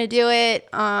the time to do it.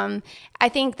 I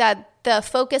think that the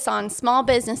focus on small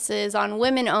businesses, on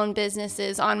women-owned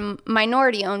businesses, on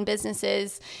minority-owned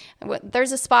businesses,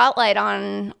 there's a spotlight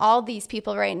on all these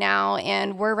people right now,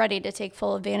 and we're ready to take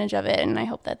full advantage of it, and I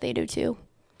hope that they do too.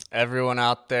 Everyone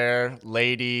out there,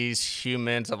 ladies,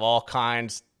 humans of all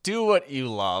kinds, do what you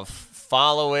love.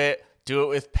 Follow it. Do it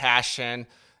with passion.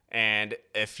 And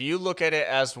if you look at it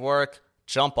as work,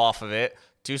 jump off of it.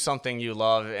 Do something you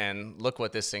love, and look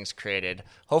what this thing's created.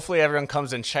 Hopefully everyone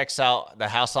comes and checks out the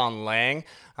House on Lang.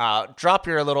 Drop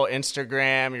your little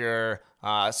Instagram, your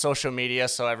social media,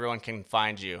 so everyone can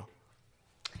find you.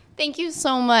 Thank you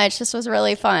so much. This was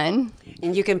really fun.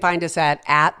 And you can find us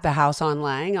at the House on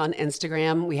Lang on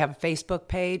Instagram. We have a Facebook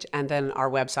page, and then our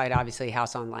website, obviously,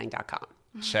 houseonlang.com.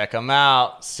 Check them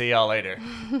out. See y'all later.